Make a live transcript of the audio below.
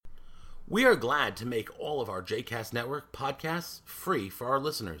We are glad to make all of our JCast Network podcasts free for our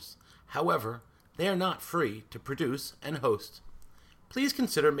listeners. However, they are not free to produce and host. Please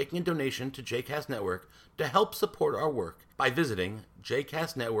consider making a donation to JCast Network to help support our work by visiting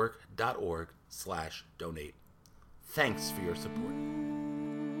jcastnetwork.org/donate. Thanks for your support.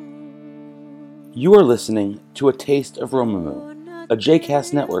 You are listening to A Taste of Romamu, a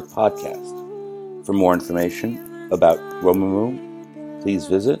JCast Network podcast. For more information about Romamu, please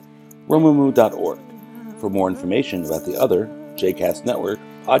visit romamu.org. For more information about the other JCast Network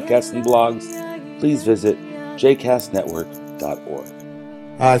podcasts and blogs, please visit jcastnetwork.org.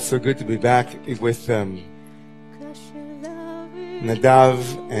 It's so good to be back with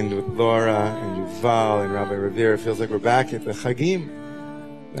Nadav and with Laura and Yuval and Rabbi Revere. It feels like we're back at the Chagim,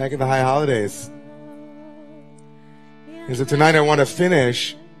 back at the high holidays. And so tonight I want to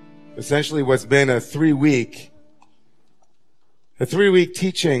finish essentially what's been a three-week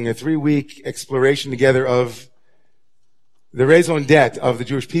teaching, a 3-week exploration together of the raison d'etre of the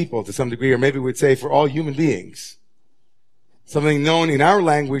Jewish people to some degree, or maybe we'd say for all human beings. Something known in our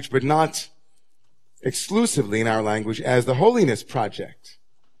language, but not exclusively in our language, as the Holiness Project.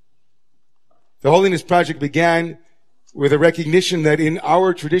 The Holiness Project began with a recognition that in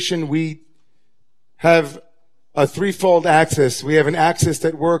our tradition we have a threefold axis. We have an axis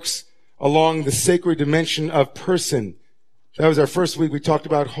that works along the sacred dimension of person. That was our first week. We talked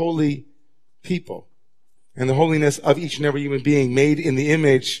about holy people and the holiness of each and every human being made in the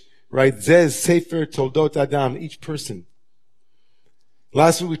image, right? Zez, Sefer, Toldot Adam, each person.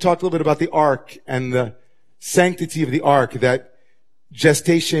 Last week we talked a little bit about the ark and the sanctity of the ark, that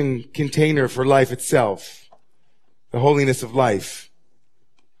gestation container for life itself, the holiness of life.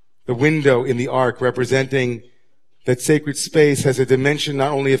 The window in the ark representing that sacred space has a dimension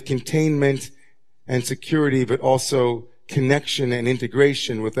not only of containment and security, but also connection and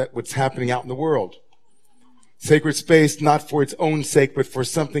integration with what's happening out in the world. Sacred space not for its own sake, but for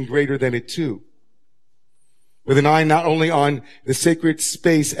something greater than it too. With an eye not only on the sacred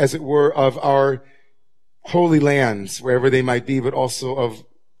space, as it were, of our holy lands, wherever they might be, but also of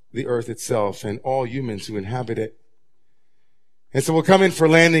the earth itself and all humans who inhabit it. And so we'll come in for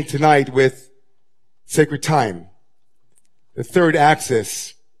landing tonight with sacred time, the third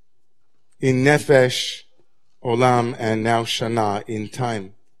axis in Nefesh, Olam, and now Shana, in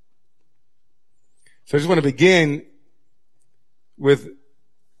time. So I just want to begin with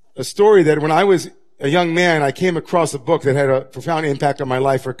a story that when I was a young man, I came across a book that had a profound impact on my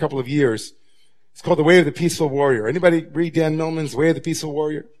life for a couple of years. It's called The Way of the Peaceful Warrior. Anybody read Dan Millman's Way of the Peaceful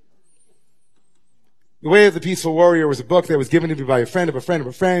Warrior? The Way of the Peaceful Warrior was a book that was given to me by a friend of a friend of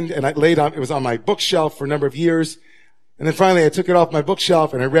a friend, and it was on my bookshelf for a number of years. And then finally I took it off my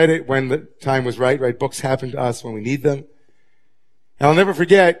bookshelf and I read it when the time was right, right? Books happen to us when we need them. And I'll never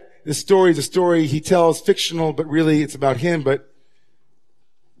forget, this story is a story he tells, fictional, but really it's about him. But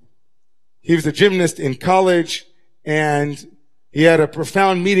he was a gymnast in college and he had a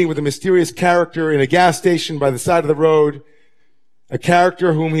profound meeting with a mysterious character in a gas station by the side of the road, a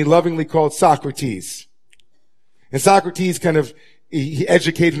character whom he lovingly called Socrates. And Socrates he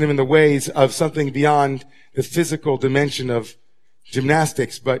educated him in the ways of something beyond the physical dimension of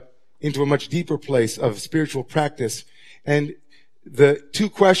gymnastics, but into a much deeper place of spiritual practice. And the two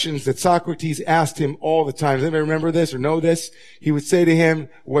questions that Socrates asked him all the time, does anybody remember this or know this? He would say to him,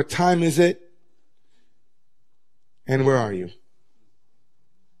 what time is it? And where are you?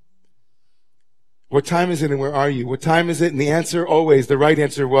 What time is it and where are you? What time is it? And the answer always, the right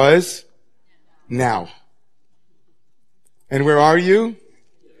answer was now. And where are you?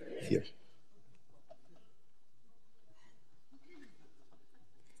 Here.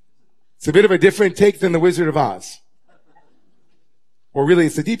 It's a bit of a different take than the Wizard of Oz. Or really,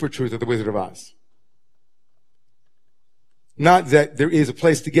 it's the deeper truth of the Wizard of Oz. Not that there is a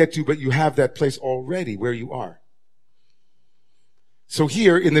place to get to, but you have that place already where you are. So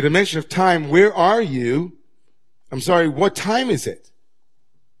here, in the dimension of time, where are you? What time is it?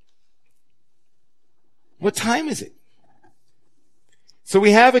 What time is it? So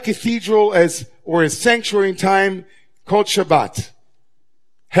we have a cathedral or a sanctuary in time called Shabbat.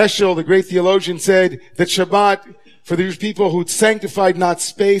 Heschel, the great theologian, said that Shabbat, for the Jewish people who sanctified not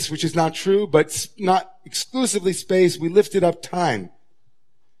space, which is not true, but not exclusively space, we lifted up time.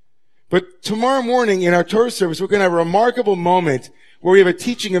 But tomorrow morning in our Torah service, we're going to have a remarkable moment where we have a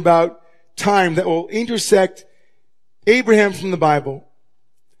teaching about time that will intersect Abraham from the Bible,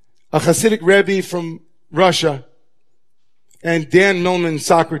 a Hasidic Rebbe from Russia, and Dan Millman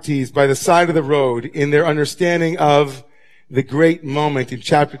Socrates by the side of the road in their understanding of the great moment in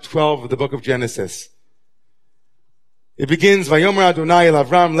chapter 12 of the book of Genesis. It begins, Vayomer Adonai el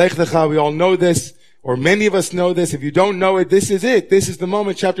Avram, Lech Lecha. We all know this, or many of us know this. If you don't know it, this is it. This is the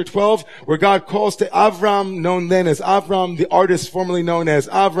moment, chapter 12, where God calls to Avram, known then as Avram, the artist formerly known as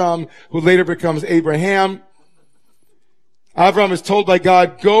Avram, who later becomes Abraham. Avram is told by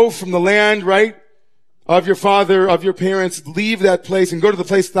God, go from the land, right, of your father, of your parents, leave that place and go to the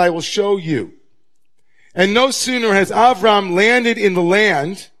place that I will show you. And no sooner has Avram landed in the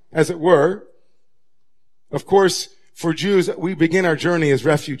land, as it were. Of course, for Jews, we begin our journey as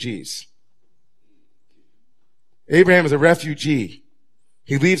refugees. Abraham is a refugee.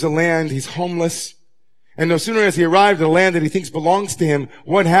 He leaves the land, he's homeless. And no sooner has he arrived in a land that he thinks belongs to him,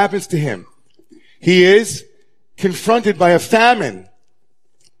 what happens to him? He is confronted by a famine.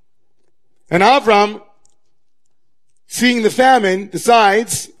 And Avram, seeing the famine,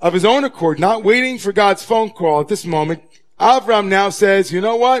 decides of his own accord, not waiting for God's phone call at this moment, Avram now says, you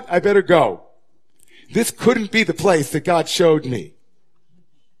know what? I better go. This couldn't be the place that God showed me.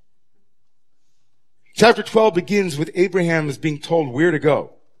 Chapter 12 begins with Abraham as being told where to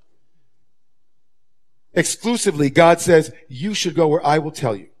go. Exclusively, God says, you should go where I will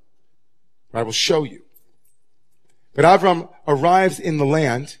tell you. I will show you. But Avram arrives in the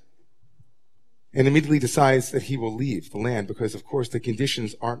land and immediately decides that he will leave the land because, of course, the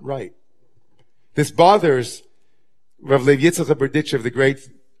conditions aren't right. This bothers Rav Lev Yitzchak Berditchev, the great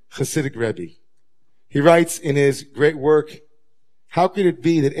Hasidic Rebbe. He writes in his great work, how could it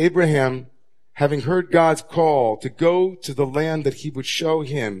be that Abraham, having heard God's call to go to the land that he would show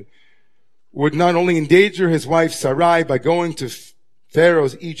him, would not only endanger his wife Sarai by going to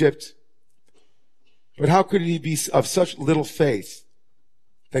Pharaoh's Egypt, but how could he be of such little faith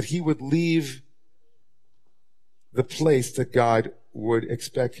that he would leave the place that God would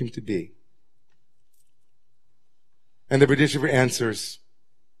expect him to be? And the Berditchever answers,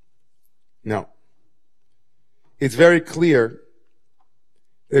 no. It's very clear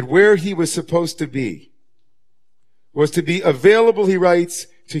that where he was supposed to be was to be available, he writes,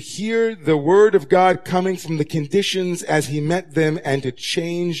 to hear the word of God coming from the conditions as he met them and to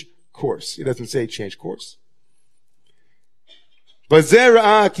change course. He doesn't say change course. בזה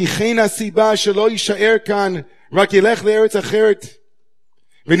ראה כי כן הסיבה שלא יישאר כאן, רק ילך לארץ אחרת.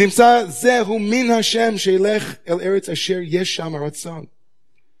 ונמצא זהו מן השם שילך אל ארץ אשר יש שם הרצון.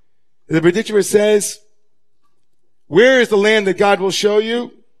 The Berditchever says, where is the land that God will show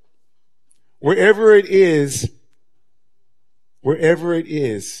you? Wherever it is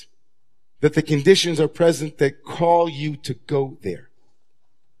that the conditions are present that call you to go there.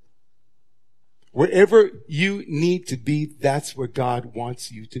 Wherever you need to be, that's where God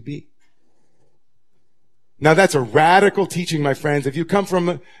wants you to be. Now that's a radical teaching, my friends. If you come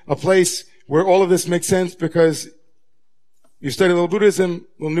from a place where all of this makes sense because you study a little Buddhism,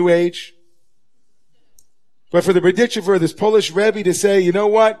 a little New Age. But for the Berditchever, this Polish Rebbe to say, you know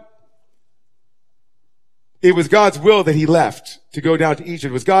what? It was God's will that he left to go down to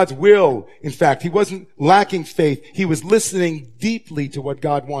Egypt. It was God's will, in fact. He wasn't lacking faith. He was listening deeply to what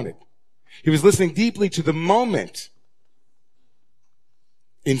God wanted. He was listening deeply to the moment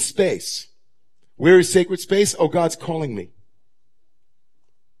in space. Where is sacred space? Oh, God's calling me.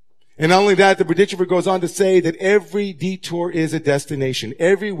 And not only that, the Berditchever goes on to say that every detour is a destination.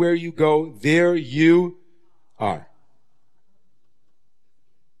 Everywhere you go, there you are.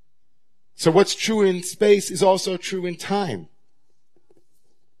 So what's true in space is also true in time.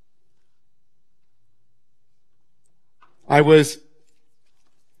 I was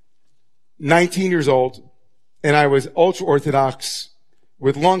 19 years old, and I was ultra-Orthodox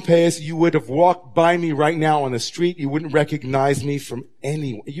with long payas. You would have walked by me right now on the street. You wouldn't recognize me from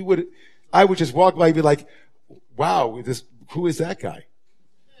anyone. I would just walk by and be like, wow, who is that guy?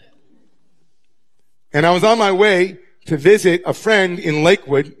 And I was on my way to visit a friend in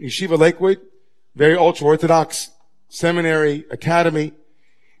Lakewood, Yeshiva Lakewood, very ultra-Orthodox seminary academy.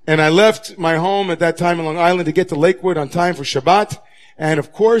 And I left my home at that time in Long Island to get to Lakewood on time for Shabbat. And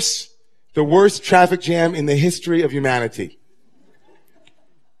of course, the worst traffic jam in the history of humanity.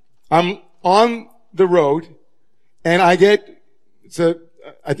 I'm on the road and I think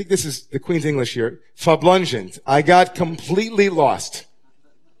this is the Queen's English here, verblungend. I got completely lost.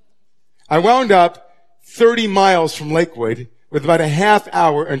 I wound up 30 miles from Lakewood with about a half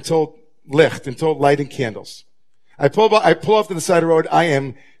hour until lighting candles. I pull off to the side of the road. I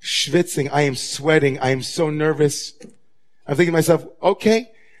am schwitzing. I am sweating. I am so nervous. I'm thinking to myself,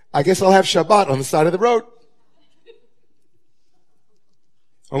 okay, I guess I'll have Shabbat on the side of the road.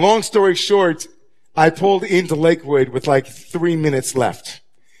 A long story short, I pulled into Lakewood with like 3 minutes left.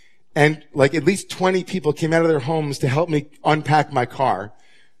 And like at least 20 people came out of their homes to help me unpack my car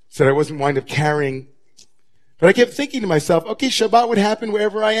so that I wasn't wind up carrying. But I kept thinking to myself, okay, Shabbat would happen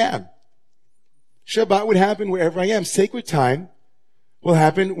wherever I am. Shabbat would happen wherever I am. Sacred time will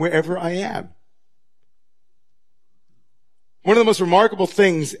happen wherever I am. One of the most remarkable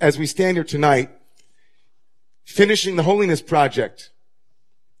things as we stand here tonight, finishing the Holiness Project,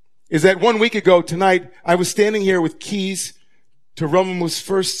 is that 1 week ago tonight, I was standing here with keys to Romumu's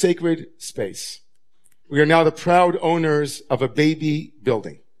first sacred space. We are now the proud owners of a baby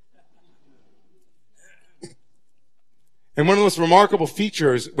building. And one of the most remarkable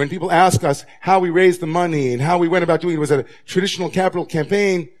features when people ask us how we raised the money and how we went about doing it, was a traditional capital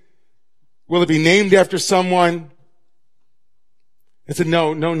campaign. Will it be named after someone? I said,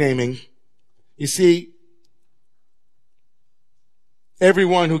 no naming. You see,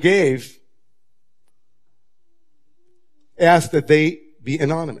 everyone who gave asked that they be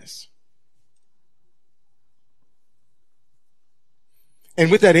anonymous. And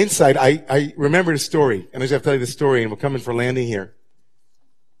with that insight, I remembered a story, and I just have to tell you the story, and we're coming for landing here.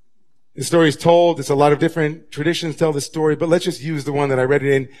 The story is told. There's a lot of different traditions tell the story, but let's just use the one that I read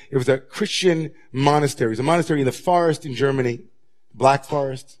it in. It was a Christian monastery. It was a monastery in the forest in Germany, Black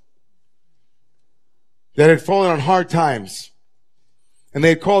Forest, that had fallen on hard times. And they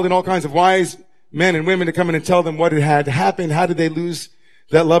had called in all kinds of wise men and women to come in and tell them what had happened. How did they lose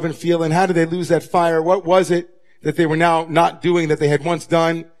that love and feeling? How did they lose that fire? What was it that they were now not doing that they had once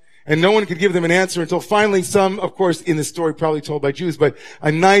done? And no one could give them an answer until finally some, of course, in the story probably told by Jews, but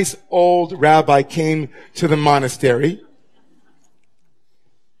a nice old rabbi came to the monastery.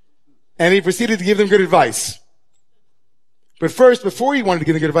 And he proceeded to give them good advice. But first, before he wanted to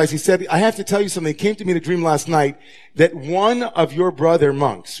give them good advice, he said, I have to tell you something. It came to me in a dream last night that one of your brother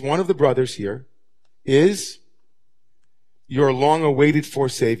monks, one of the brothers here, is your long-awaited for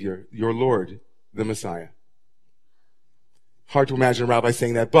Savior, your Lord, the Messiah. Hard to imagine a rabbi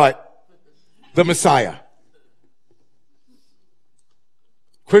saying that, but the Messiah.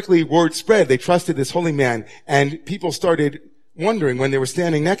 Quickly, word spread. They trusted this holy man, and people started wondering when they were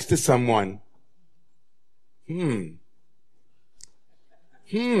standing next to someone, could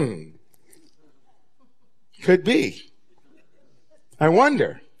be. I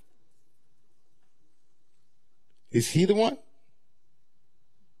wonder. Is he the one?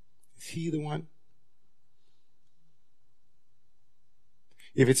 Is he the one?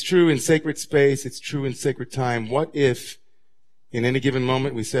 If it's true in sacred space, it's true in sacred time. What if in any given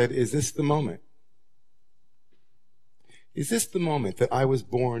moment we said, is this the moment? Is this the moment that I was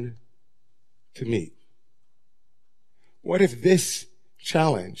born to meet? What if this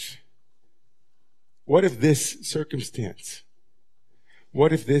challenge, what if this circumstance,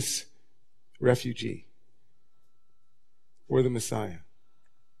 what if this refugee were the Messiah?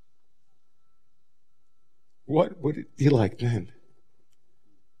 What would it be like then?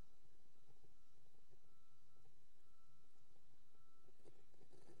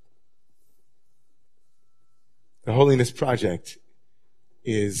 The Holiness Project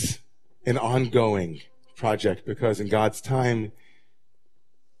is an ongoing project because in God's time,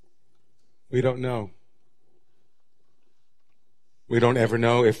 we don't know. We don't ever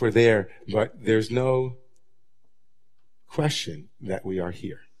know if we're there, but there's no question that we are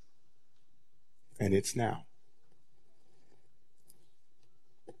here. And it's now.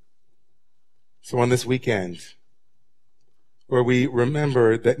 So on this weekend, where we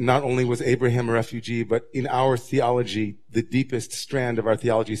remember that not only was Abraham a refugee, but in our theology, the deepest strand of our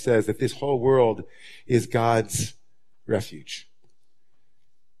theology says that this whole world is God's refuge.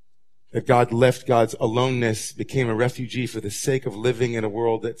 That God left God's aloneness, became a refugee for the sake of living in a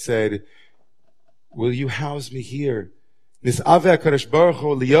world that said, will you house me here? And God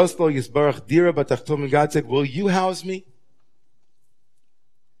said, will you house me?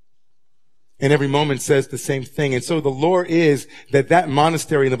 And every moment says the same thing. And so the lore is that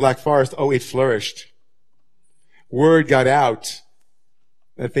monastery in the Black Forest, it flourished. Word got out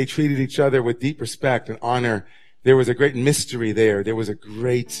that they treated each other with deep respect and honor. There was a great mystery there. There was a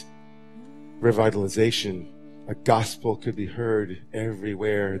great revitalization. A gospel could be heard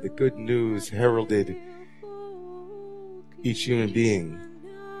everywhere. The good news heralded each human being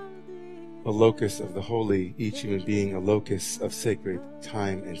a locus of the holy, each human being a locus of sacred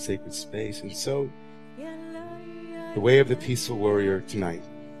time and sacred space. And so, the way of the peaceful warrior tonight,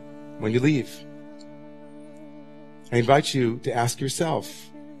 when you leave, I invite you to ask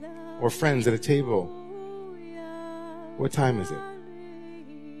yourself or friends at a table, what time is it?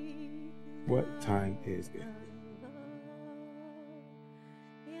 What time is it?